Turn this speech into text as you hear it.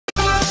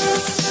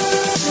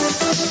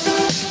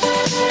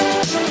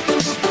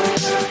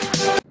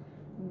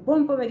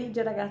Buon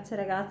pomeriggio ragazze e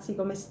ragazzi,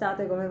 come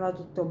state? Come va?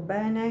 Tutto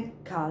bene?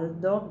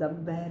 Caldo,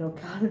 davvero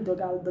caldo,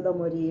 caldo da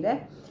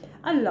morire.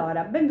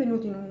 Allora,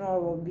 benvenuti in un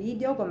nuovo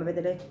video, come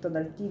avete letto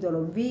dal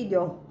titolo,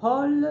 video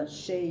haul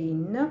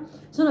Shein.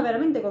 Sono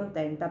veramente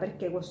contenta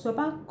perché questo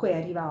pacco è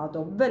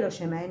arrivato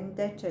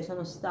velocemente, cioè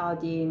sono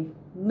stati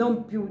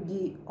non più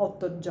di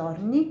 8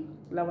 giorni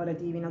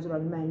lavorativi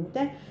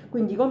naturalmente,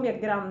 quindi con mia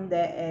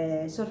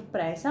grande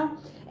sorpresa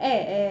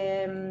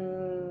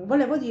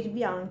volevo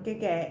dirvi anche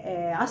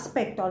che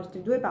aspetto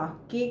altri due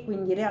pacchi,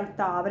 quindi in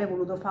realtà avrei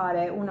voluto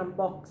fare un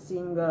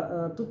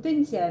unboxing tutto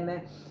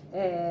insieme,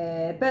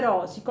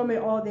 però siccome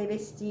ho dei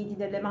vestiti,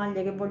 delle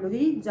maglie che voglio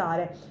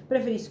utilizzare,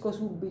 preferisco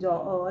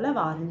subito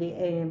lavarli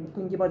e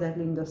quindi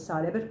poterli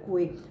indossare, per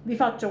cui vi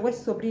faccio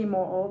questo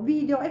primo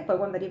video e poi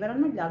quando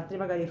arriveranno gli altri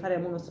magari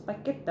faremo uno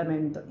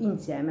spacchettamento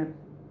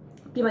insieme.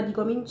 Prima di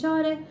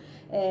cominciare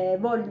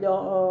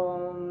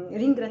voglio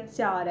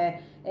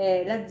ringraziare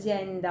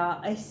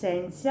l'azienda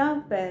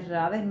ESENZZIA per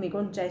avermi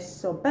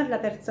concesso per la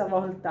terza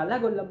volta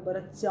la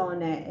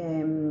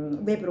collaborazione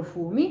dei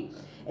profumi,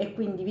 e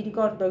quindi vi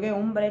ricordo che è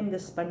un brand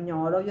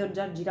spagnolo. Io ho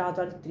già girato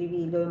altri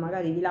video,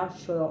 magari vi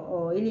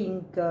lascio i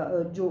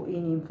link giù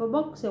in info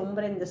box. È un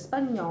brand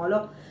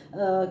spagnolo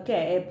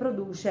che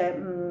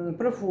produce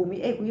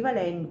profumi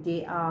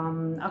equivalenti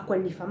a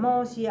quelli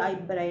famosi, ai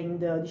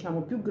brand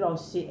diciamo più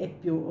grossi e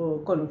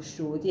più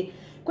conosciuti.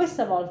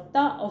 Questa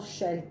volta ho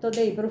scelto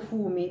dei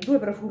profumi, due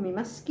profumi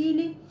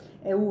maschili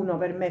e uno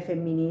per me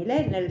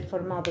femminile, nel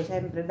formato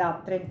sempre da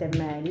 30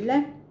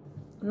 ml.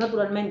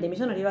 Naturalmente mi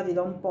sono arrivati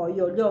da un po',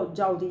 io li ho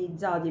già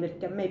utilizzati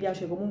perché a me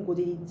piace comunque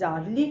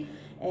utilizzarli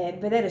e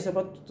vedere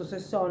soprattutto se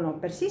sono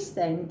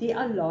persistenti.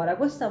 Allora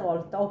questa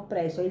volta ho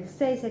preso il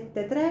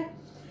 673,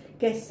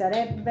 che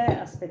sarebbe,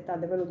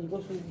 aspettate ve lo dico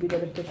subito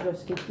perché ce l'ho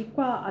scritti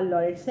qua.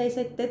 Allora il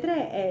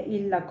 673 è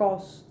il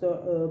lacoste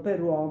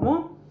per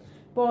uomo,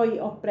 poi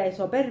ho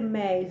preso per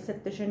me il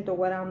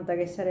 740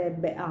 che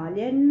sarebbe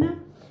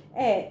alien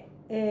e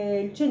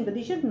il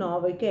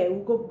 119 che è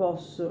Hugo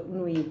Boss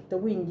Nuit,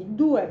 quindi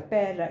due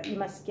per i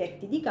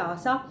maschietti di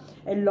casa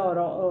e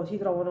loro si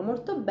trovano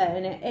molto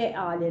bene, e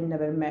alien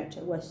per me,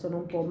 cioè questo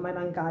non può mai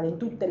mancare, in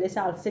tutte le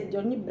salse di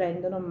ogni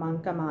brand non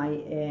manca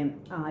mai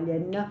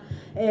alien.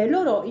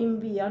 Loro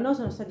inviano,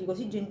 sono stati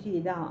così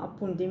gentili da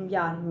appunto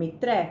inviarmi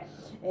 3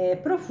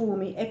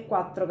 profumi e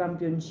 4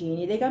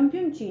 campioncini. Dei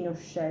campioncini ho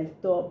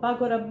scelto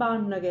Paco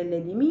rabanne, che è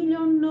Lady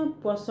Milion,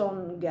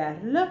 Poisson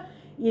Girl,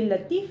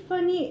 il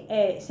Tiffany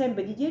e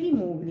sempre di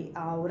thierry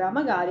aura.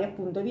 Magari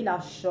appunto vi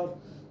lascio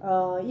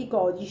i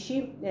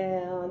codici,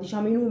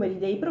 diciamo i numeri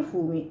dei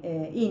profumi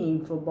in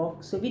info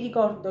box. Vi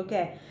ricordo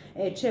che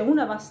c'è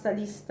una vasta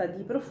lista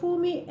di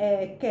profumi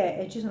e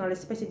che ci sono le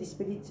spese di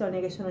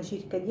spedizione che sono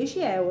circa 10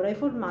 euro, i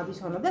formati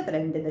sono da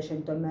 30 e da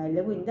 100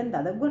 ml, quindi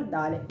andate a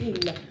guardare il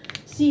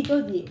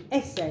sito di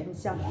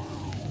ESENZZIA.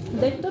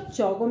 Detto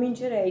ciò,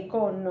 comincerei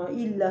con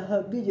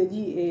il video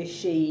di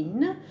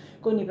Shein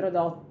con i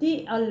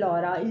prodotti.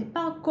 Allora, il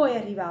pacco è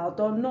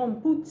arrivato,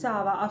 non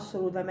puzzava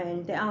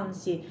assolutamente,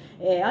 anzi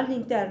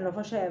all'interno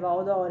faceva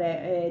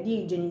odore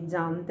di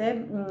igienizzante,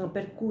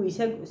 per cui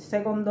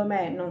secondo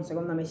me, non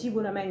secondo me,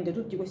 sicuramente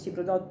tutti questi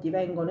prodotti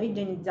vengono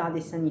igienizzati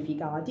e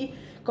sanificati,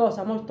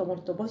 cosa molto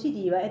molto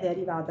positiva, ed è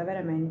arrivata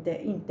veramente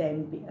in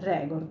tempi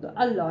record.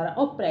 Allora,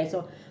 ho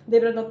preso dei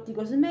prodotti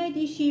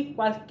cosmetici,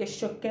 qualche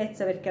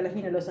sciocchezza perché alla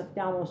fine lo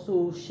sappiamo,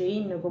 su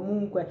Shein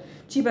comunque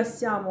ci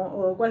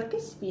passiamo qualche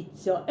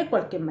sfizio, e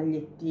qualche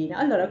magliettina.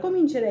 Allora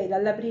comincerei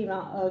dalla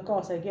prima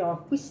cosa che ho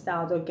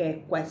acquistato, che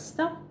è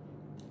questa,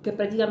 che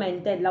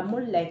praticamente è la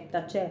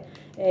molletta, c'è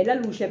la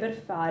luce per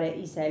fare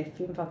i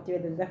selfie, infatti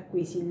vedete da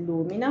qui si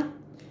illumina,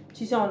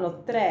 ci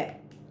sono 3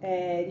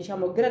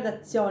 diciamo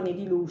gradazioni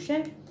di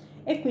luce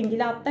e quindi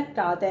la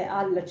attaccate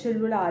al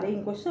cellulare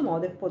in questo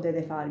modo e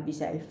potete farvi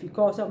selfie,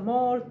 cosa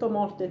molto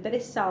molto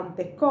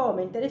interessante.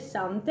 Come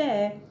interessante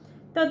è,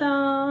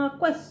 tada,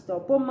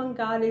 questo può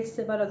mancare il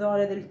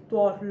separatore del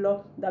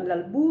tuorlo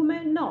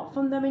dall'albume? No,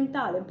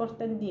 fondamentale,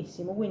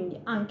 importantissimo, quindi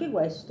anche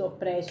questo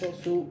preso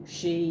su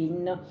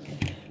Shein.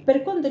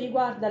 Per quanto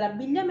riguarda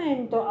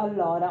l'abbigliamento,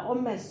 allora ho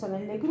messo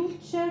nelle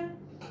grucce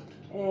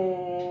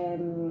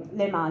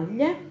le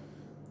maglie.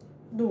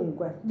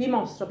 Dunque vi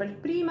mostro per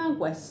prima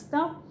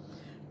questa,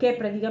 che è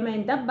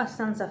praticamente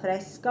abbastanza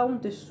fresca, un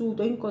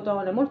tessuto in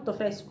cotone molto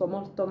fresco,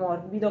 molto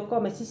morbido,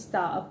 come si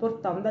sta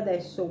portando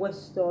adesso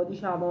questo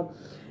diciamo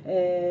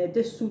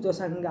tessuto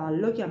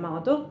sangallo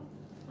chiamato,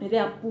 ed è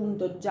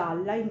appunto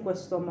gialla in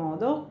questo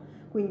modo,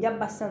 quindi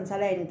abbastanza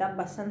lenta,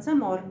 abbastanza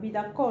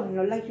morbida, con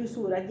la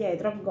chiusura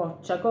dietro a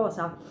goccia,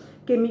 cosa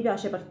che mi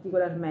piace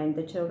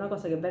particolarmente, cioè una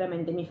cosa che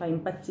veramente mi fa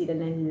impazzire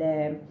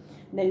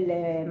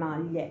nelle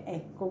maglie.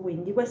 Ecco,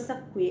 quindi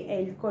questa qui è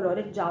il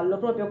colore giallo,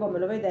 proprio come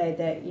lo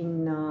vedete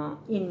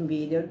in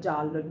video,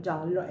 giallo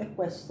giallo, e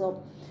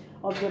questo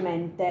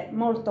ovviamente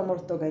molto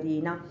molto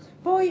carina.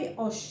 Poi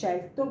ho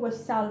scelto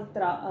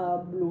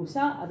quest'altra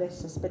blusa,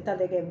 adesso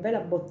aspettate che ve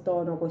la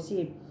bottono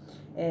così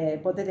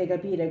potete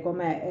capire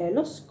com'è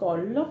lo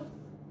scollo.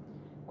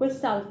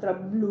 Quest'altra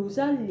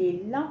blusa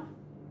lilla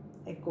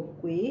ecco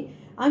qui,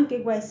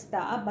 anche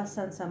questa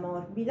abbastanza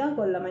morbida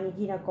con la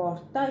manichina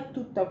corta e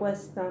tutta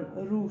questa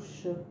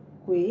ruche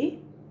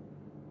qui,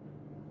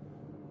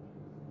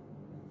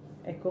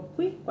 ecco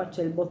qui, qua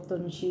c'è il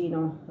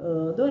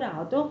bottoncino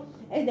dorato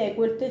ed è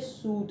quel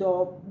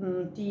tessuto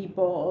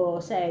tipo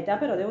seta,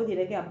 però devo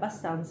dire che è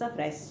abbastanza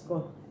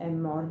fresco e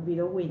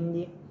morbido,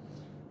 quindi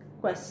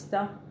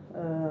questa,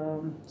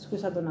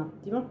 scusate un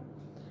attimo,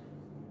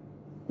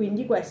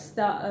 quindi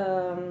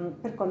questa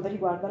per quanto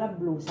riguarda la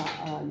blusa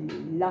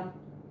lilla.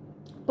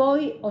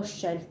 Poi ho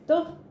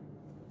scelto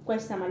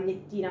questa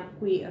magliettina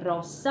qui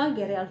rossa,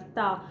 che in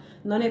realtà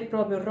non è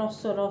proprio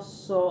rosso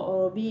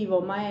rosso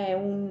vivo, ma è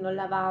un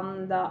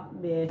lavanda,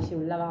 beh sì,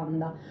 un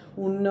lavanda,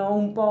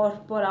 un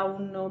porpora,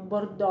 un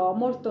bordeaux,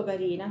 molto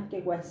carina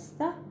anche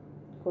questa,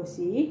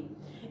 così.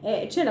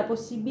 E c'è la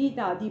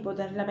possibilità di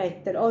poterla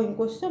mettere o in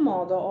questo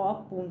modo o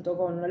appunto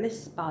con le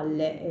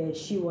spalle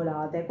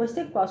scivolate.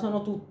 Queste qua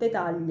sono tutte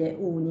taglie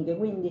uniche,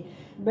 quindi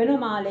bene o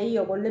male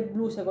io con le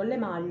bluse, con le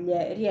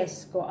maglie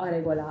riesco a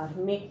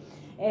regolarmi.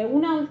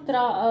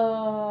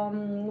 Un'altra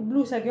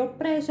blusa che ho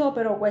preso,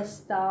 però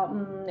questa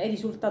è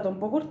risultata un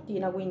po'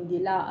 cortina, quindi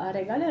la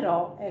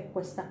regalerò, è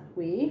questa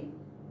qui,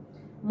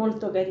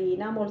 molto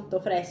carina, molto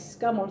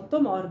fresca,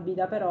 molto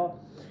morbida, però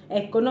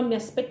ecco, non mi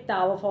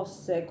aspettavo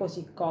fosse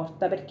così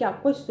corta, perché ha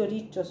questo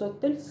riccio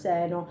sotto il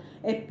seno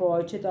e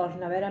poi ci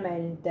torna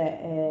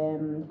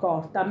veramente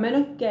corta, a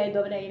meno che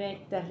dovrei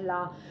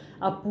metterla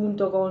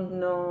appunto con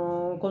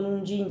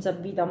un jeans a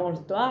vita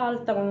molto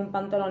alta, con un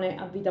pantalone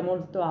a vita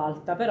molto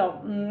alta, però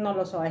non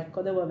lo so,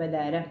 ecco, devo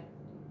vedere.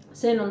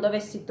 Se non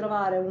dovessi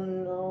trovare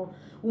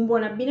un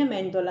buon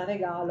abbinamento, la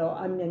regalo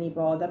a mia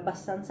nipote,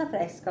 abbastanza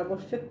fresca, col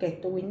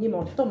fiocchetto, quindi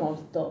molto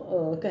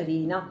molto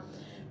carina.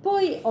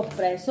 Poi ho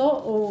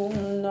preso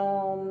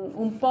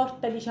un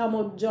porta,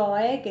 diciamo,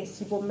 Joe, che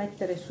si può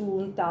mettere su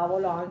un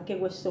tavolo, anche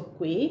questo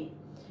qui,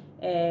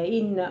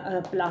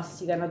 in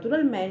plastica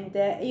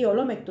naturalmente. Io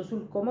lo metto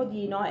sul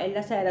comodino e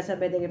la sera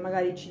sapete che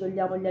magari ci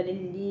togliamo gli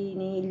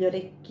anellini, gli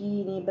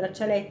orecchini, i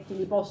braccialetti,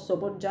 li posso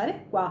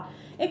poggiare qua,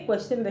 e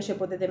questo invece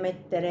potete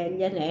mettere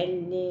gli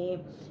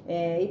anelli,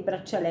 i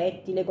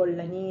braccialetti, le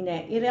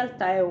collanine. In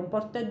realtà è un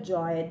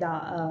portagioie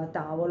da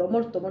tavolo,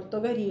 molto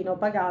molto carino,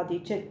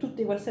 pagati, cioè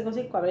tutte queste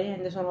cose qua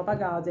praticamente sono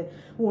pagate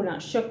una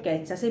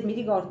sciocchezza. Se mi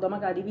ricordo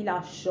magari vi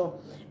lascio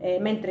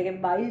mentre che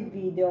va il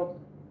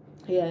video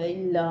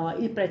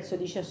il prezzo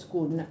di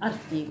ciascun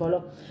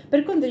articolo.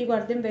 Per quanto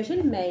riguarda invece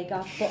il make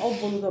up, ho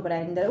voluto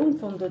prendere un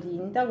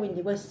fondotinta,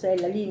 quindi questa è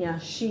la linea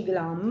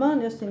Sheglam,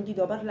 ne ho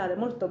sentito parlare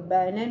molto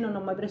bene, non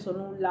ho mai preso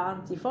nulla,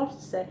 anzi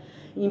forse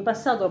in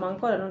passato, ma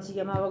ancora non si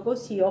chiamava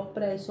così, ho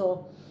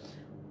preso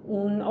o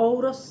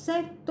un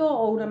rossetto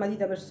o una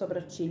matita per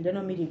sopracciglia,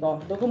 non mi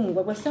ricordo.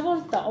 Comunque questa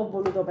volta ho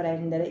voluto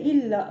prendere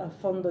il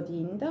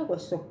fondotinta,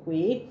 questo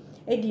qui,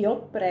 ed io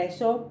ho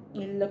preso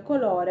il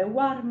colore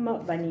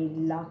Warm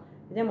Vanilla.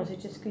 Vediamo se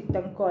c'è scritto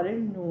ancora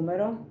il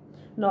numero.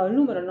 No, il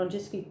numero non c'è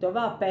scritto,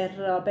 va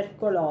per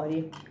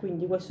colori.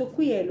 Quindi questo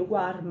qui è il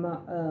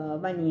Warm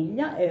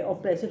Vaniglia e ho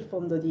preso il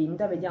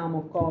fondotinta,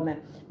 vediamo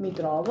come mi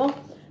trovo.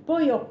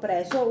 Poi ho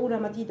preso una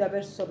matita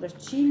per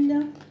sopracciglia,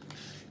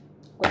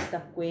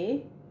 questa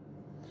qui,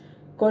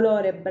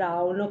 colore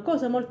brown.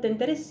 Cosa molto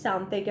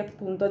interessante è che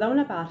appunto da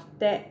una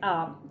parte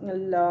ha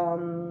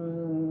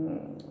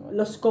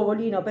lo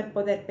scovolino per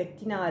poter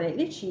pettinare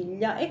le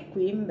ciglia e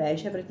qui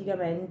invece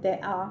praticamente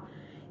ha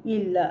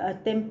il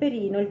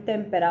temperino, il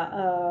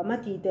tempera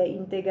matite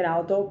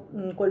integrato,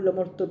 quello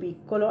molto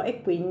piccolo,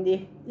 e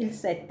quindi il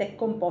set è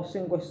composto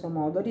in questo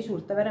modo.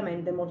 Risulta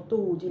veramente molto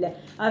utile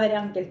avere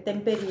anche il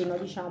temperino,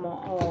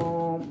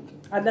 diciamo,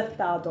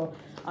 adattato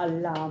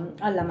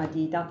alla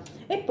matita.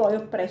 E poi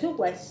ho preso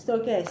questo,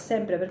 che è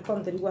sempre per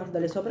quanto riguarda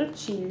le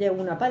sopracciglia,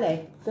 una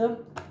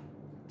palette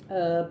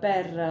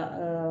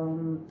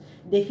per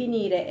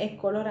definire e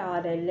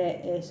colorare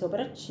le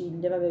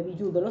sopracciglia. Vabbè, vi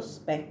chiudo lo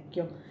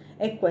specchio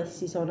e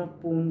questi sono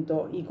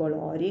appunto i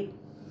colori,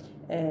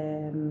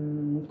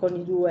 con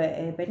i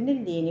due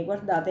pennellini.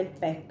 Guardate il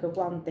pack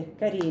quanto è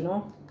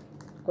carino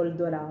col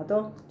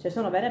dorato, cioè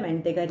sono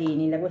veramente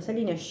carini. Questa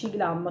linea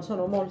Sheglam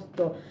sono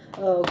molto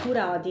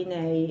curati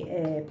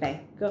nei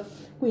pack.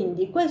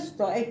 Quindi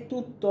questo è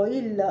tutto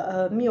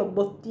il mio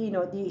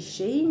bottino di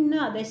Shein.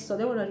 Adesso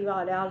devono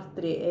arrivare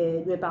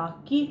altri due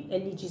pacchi e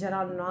lì ci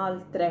saranno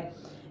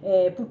altre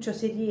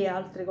puccioserie e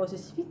altre cose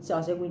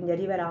sfiziose, quindi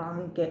arriverà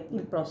anche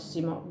il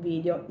prossimo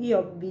video.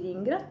 Io vi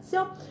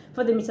ringrazio,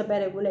 fatemi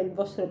sapere qual è il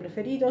vostro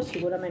preferito,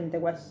 sicuramente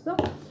questo.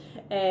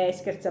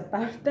 Scherzi a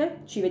parte,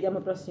 ci vediamo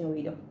al prossimo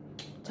video.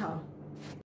 Ciao!